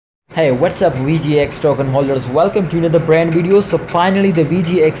Hey, what's up VGX token holders, welcome to another brand video. So finally the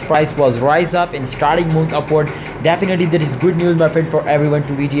VGX price was rise up and starting moving upward. Definitely that is good news my friend for everyone.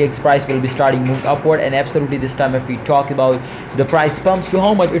 To VGX price will be starting moving upward, and absolutely this time if we talk about the price pumps to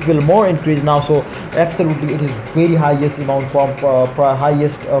how much it will more increase now. So absolutely it is very highest amount pump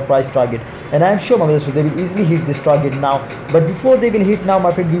highest price target, and I'm sure my friends, so they will easily hit this target now. But before they will hit now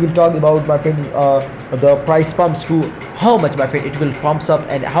my friend, we will talk about my friend the price pumps to how much my friend it will pumps up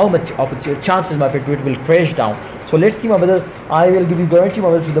and how much chances my friend it will crash down. So let's see my brother. I will give you guarantee my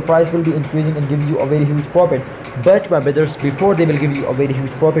brother, so the price will be increasing and give you a very huge profit. But my brothers, before they will give you a very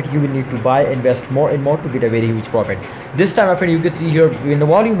huge profit, you will need to buy, invest more and more to get a very huge profit. This time my friend, you can see here when the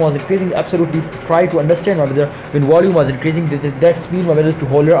volume was increasing, absolutely try to understand my brother, when volume was increasing, that's mean my brothers to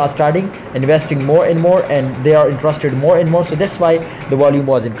holders are starting investing more and more, and they are interested more and more. So that's why the volume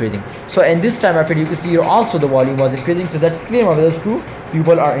was increasing. So and this time my friend, you can see here also the volume was increasing. So that's clear my brothers too.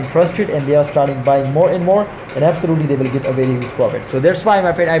 People are interested and they are starting buying more and more, and absolutely they will get a very huge profit. So that's why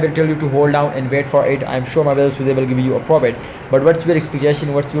my friend, I will tell you to hold down and wait for it. I'm sure my brothers, so they will give you a profit. But what's your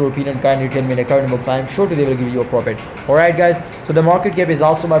expectation, what's your opinion? Kindly tell me in the comment box. I'm sure they will give you a profit. All right guys, so the market cap is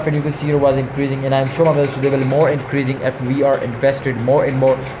also my friend, you can see here was increasing, and I'm sure my brothers, so they will more increasing if we are invested more and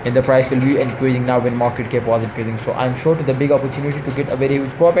more, and the price will be increasing now when market cap was increasing. So I'm sure to the big opportunity to get a very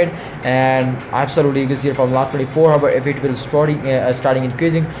huge profit. And absolutely you can see here from last 24 hours, if it will starting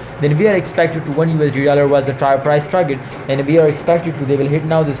increasing, then we are expected to $1 was the price target, and we are expected to they will hit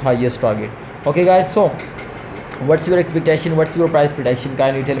now this highest target. Okay guys, so what's your expectation, what's your price prediction?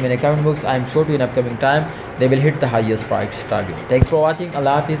 Kindly tell me in the comment box. I'm sure to in upcoming time they will hit the highest price target. Thanks for watching.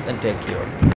 Allah Hafiz and take care.